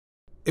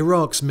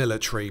Iraq's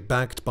military,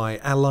 backed by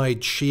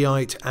allied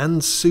Shiite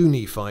and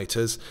Sunni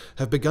fighters,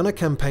 have begun a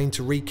campaign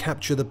to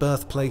recapture the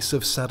birthplace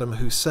of Saddam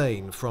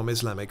Hussein from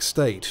Islamic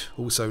State,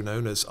 also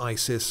known as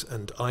ISIS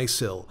and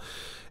ISIL.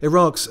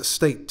 Iraq's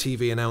state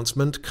TV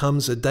announcement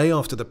comes a day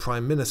after the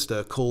Prime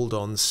Minister called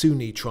on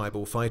Sunni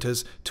tribal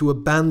fighters to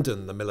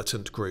abandon the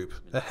militant group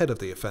ahead of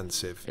the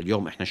offensive.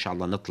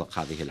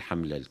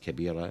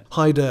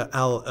 Haider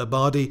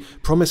Al-ABADI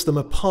promised them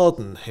a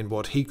pardon in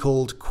what he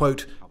called,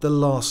 quote, the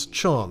last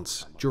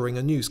chance, during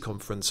a news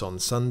conference on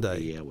Sunday.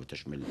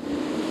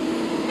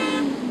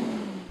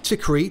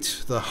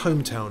 Tikrit, the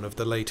hometown of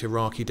the late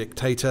Iraqi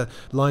dictator,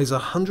 lies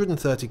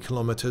 130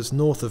 kilometers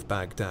north of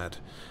Baghdad.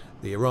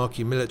 The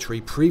Iraqi military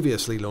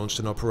previously launched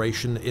an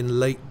operation in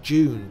late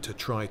June to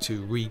try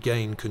to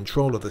regain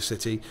control of the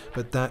city,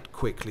 but that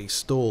quickly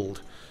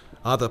stalled.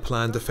 Other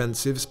planned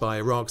offensives by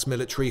Iraq's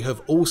military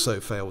have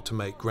also failed to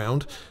make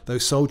ground, though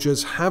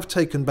soldiers have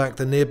taken back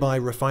the nearby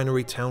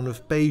refinery town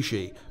of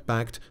Beji,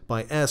 backed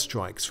by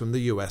airstrikes from the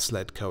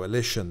US-led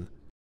coalition.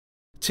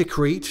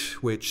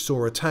 Tikrit, which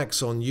saw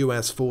attacks on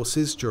US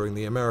forces during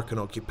the American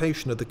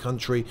occupation of the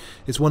country,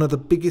 is one of the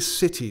biggest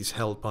cities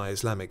held by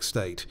Islamic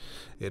State.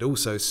 It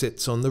also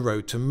sits on the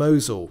road to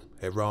Mosul,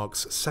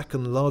 Iraq's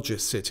second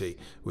largest city,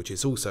 which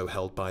is also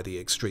held by the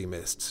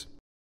extremists.